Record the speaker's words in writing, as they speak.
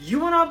You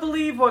will not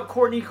believe what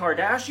Kourtney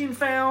Kardashian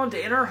found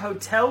in her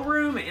hotel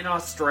room in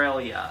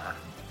Australia.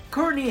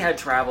 Kourtney had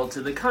traveled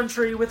to the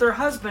country with her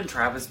husband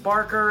Travis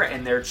Barker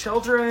and their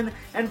children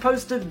and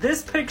posted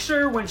this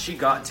picture when she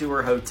got to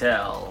her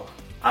hotel.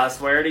 I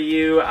swear to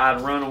you,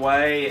 I'd run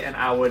away and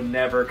I would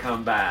never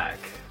come back.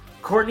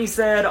 Kourtney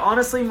said,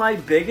 honestly, my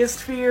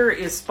biggest fear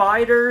is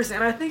spiders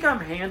and I think I'm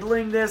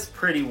handling this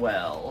pretty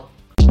well.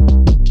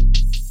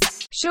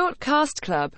 Short Cast Club